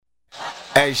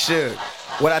Hey, Suge,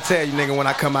 what I tell you, nigga, when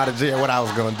I come out of jail, what I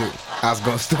was gonna do? I was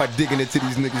gonna start digging into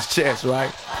these niggas' chests,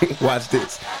 right? Watch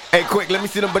this. Hey, quick, let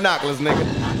me see them binoculars, nigga.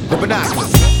 The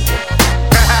binoculars.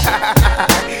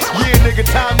 Yeah, nigga,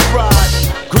 time to ride.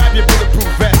 Grab your bulletproof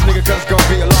vest, nigga, cause it's gonna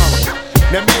be a long one.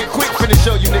 Now, me and Quick finna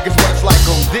show you niggas what it's like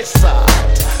on this side,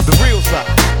 the real side.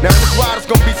 Now, in this ride, it's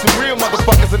gonna be some real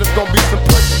motherfuckers and it's gonna be some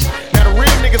pussies. Now, the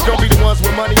real niggas gonna be the ones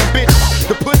with money and bitches.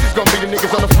 The pussies gonna be the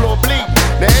niggas on the floor bleeding.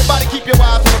 Now, everybody keep your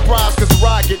eyes on the prize, cause the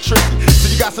ride get tricky. So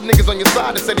you got some niggas on your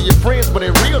side that say they're your friends, but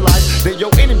in real life, they're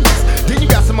your enemies. Then you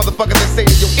got some motherfuckers that say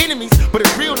they're your enemies, but in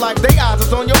real life, they eyes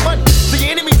is on your money. So your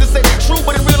enemies that say they're true,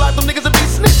 but in real life, them niggas will be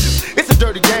snitches. It's a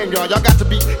dirty game, y'all. Y'all got to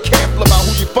be careful about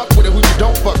who you fuck with and who you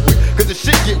don't fuck with, cause the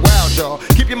shit get wild, y'all.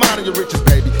 Keep your mind on your riches,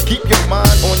 baby. Keep your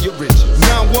mind on your riches.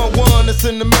 911, it's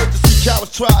an emergency.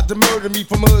 Cowards tried to murder me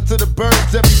from hood to the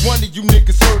birds. Every one of you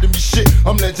niggas heard of me, shit.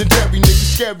 I'm legendary,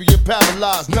 niggas scary and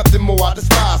paralyzed. Nothing more I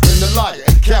despise than a liar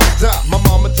and coward die. My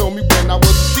mama told me when I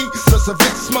was a seed, such a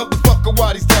vicious motherfucker,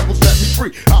 why these devils set me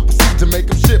free? I proceed to make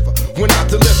them shiver when I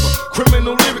deliver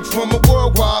criminal lyrics from a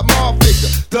worldwide mob figure.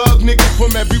 Thug niggas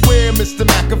from everywhere, Mr.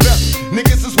 Machiavelli.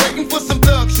 Niggas is waiting for some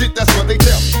thug shit, that's what they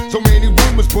tell me. So many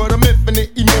rumors, but I'm infinite,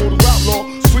 immortal outlaw.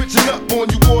 Switching up on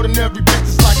you ordinary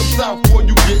bitches like I'm Southpaw,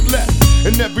 you get left.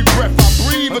 And every breath I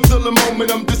breathe until the moment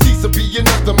I'm deceased. I'll be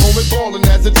another moment ballin'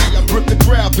 as a G. I rip the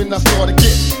crowd, then I start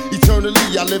again.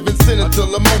 Eternally, I live in sin until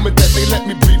the moment that they let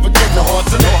me breathe again. The heart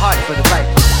to no heart for the fight.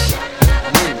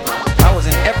 I was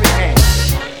in every game.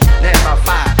 There's about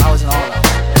 5. I was in all of them.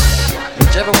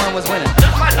 Whichever one was winning.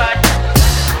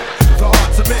 the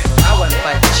heart to men. I wasn't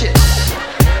fighting shit.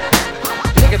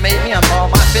 Nigga made me unball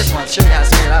my fist once. Show you how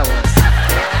scared I was.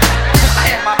 I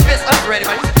had my fist up ready,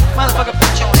 but motherfucker,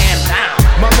 put your hand down.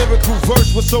 My lyrical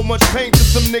verse was so much pain to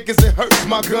some niggas it hurts.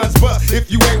 My guns bust.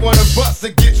 If you ain't one of us,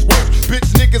 it gets worse. Bitch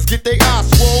niggas get they eyes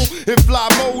swole. In fly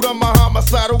mode, I'm a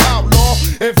homicidal outlaw.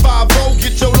 And 5-0,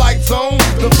 get your lights on.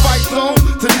 The fight's on.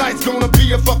 Tonight's gonna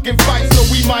be a fucking fight, so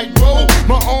we might roll.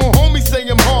 My own homies say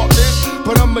I'm heartless,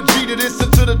 but I'm a G to this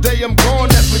until the day I'm gone.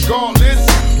 That's regardless.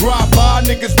 Ride by,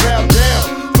 niggas bow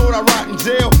down. Thought I rot in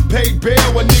jail, paid bail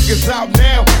when niggas out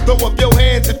now. Throw up your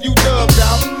hands if you dubbed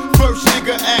out. First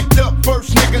nigga act up,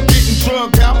 first nigga getting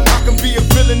drugged out. I can be a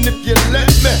villain if you let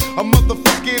me. A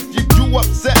motherfucker if you do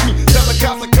upset me. Tell the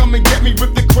cops to come and get me,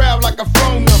 rip the crowd like a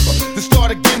phone number. To start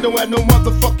again, don't have no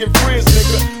motherfucking friends,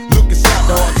 nigga. Look inside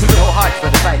the heart to no heart for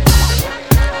the fight.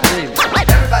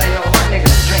 Everybody know one nigga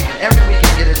is drinking every week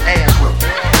and get his ass whooped.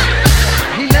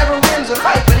 He never wins a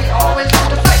fight, but he always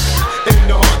wants to fight. In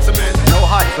the heart to men. No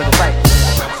heart for the fight.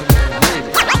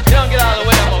 You don't get out of the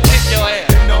way, I'm gonna kick your ass.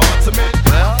 In the heart to men.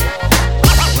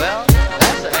 Well,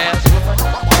 that's an ass whooping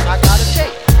I gotta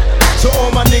take. So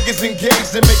all my niggas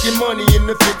engaged in making money in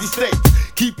the 50 states.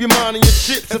 Keep your mind on your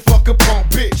chips and fuck a punk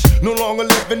bitch. No longer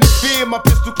living in fear, my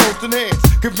pistol close in hands.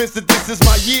 Convinced that this is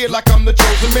my year like I'm the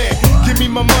chosen man. Give me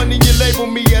my money, you label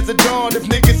me as a dawn. If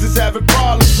niggas is having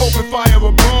problems, open fire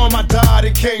a bomb. I died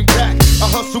and came back. I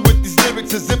hustle with these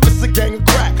lyrics as if it's a gang of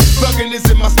crack. Thuggin' is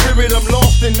in my spirit, I'm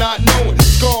lost and not knowing.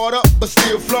 Scarred up but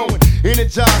still flowing.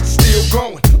 Energized, still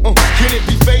going. Can it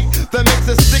be fate that makes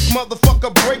a sick motherfucker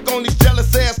break on these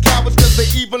jealous ass cowards cause they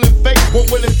evil and fake? What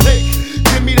will it take?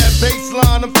 Give me that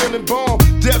baseline, I'm feeling bomb.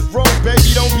 Death row, baby,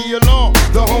 don't be alarmed.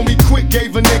 The homie Quick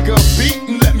gave a nigga a beat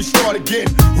and let me start again.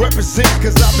 Represent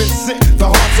cause I've been sent, the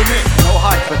heart's a man. No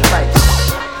heart for the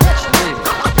fight.